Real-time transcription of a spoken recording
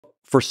Well,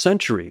 for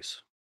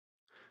centuries,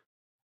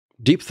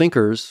 deep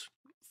thinkers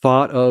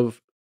thought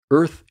of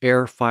earth,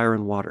 air, fire,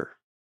 and water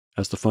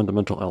as the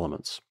fundamental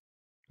elements.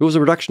 It was a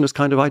reductionist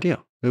kind of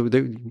idea.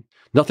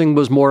 Nothing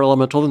was more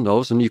elemental than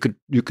those, and you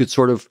could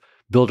sort of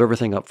build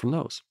everything up from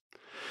those.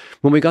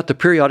 When we got the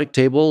periodic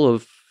table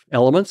of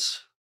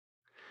elements,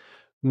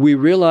 we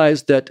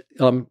realized that,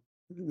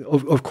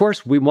 of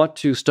course, we want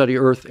to study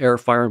earth, air,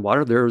 fire, and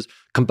water. There's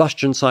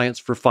combustion science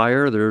for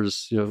fire.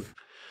 There's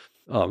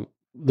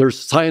there's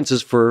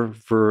sciences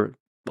for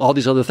all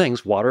these other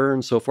things, water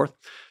and so forth.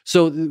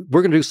 So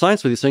we're going to do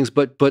science with these things,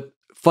 but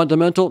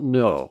fundamental,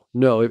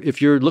 no.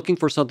 If you're looking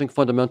for something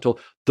fundamental,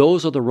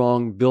 those are the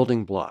wrong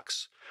building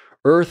blocks.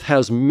 Earth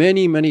has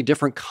many, many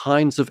different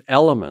kinds of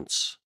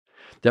elements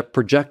that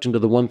project into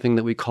the one thing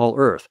that we call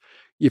Earth.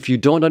 If you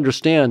don't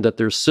understand that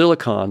there's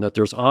silicon, that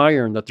there's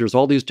iron, that there's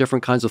all these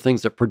different kinds of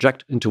things that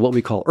project into what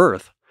we call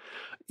Earth,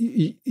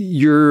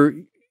 you're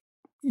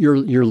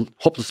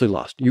hopelessly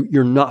lost.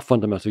 You're not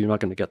fundamental. You're not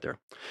going to get there.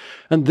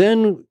 And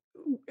then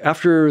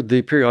after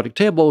the periodic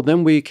table,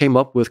 then we came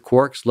up with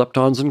quarks,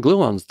 leptons, and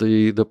gluons,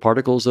 the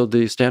particles of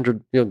the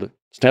standard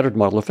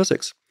model of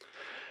physics.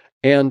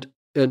 And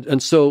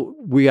so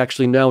we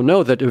actually now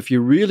know that if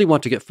you really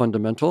want to get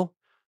fundamental,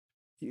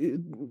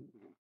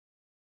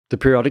 the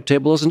periodic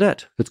table isn't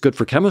it. It's good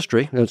for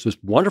chemistry, and it's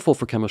just wonderful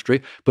for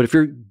chemistry. But if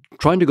you're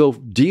trying to go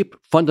deep,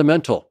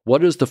 fundamental,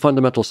 what is the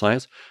fundamental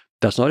science?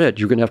 That's not it.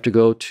 You're going to have to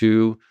go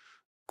to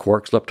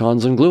quarks,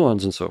 leptons, and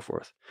gluons, and so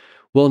forth.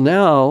 Well,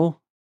 now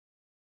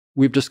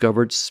we've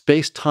discovered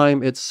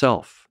space-time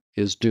itself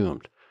is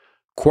doomed.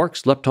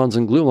 Quarks, leptons,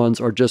 and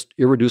gluons are just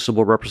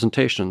irreducible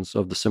representations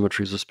of the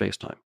symmetries of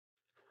space-time.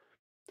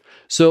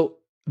 So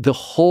the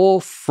whole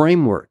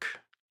framework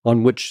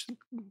on which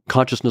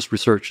consciousness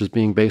research is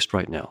being based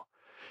right now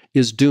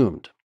is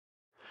doomed.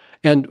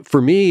 And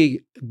for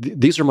me,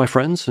 these are my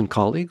friends and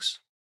colleagues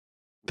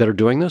that are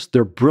doing this.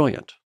 They're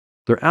brilliant.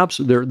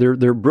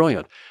 They're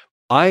brilliant.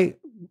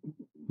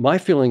 My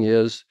feeling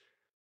is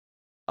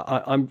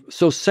I'm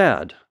so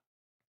sad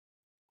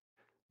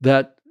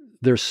that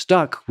they're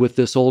stuck with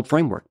this old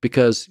framework,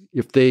 because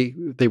if they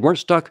weren't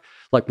stuck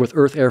like with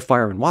earth, air,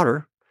 fire, and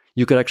water,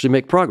 you could actually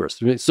make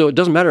progress. So it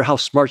doesn't matter how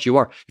smart you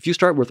are. If you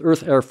start with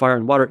earth, air, fire,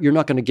 and water, you're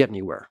not going to get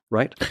anywhere,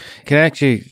 right? Can I actually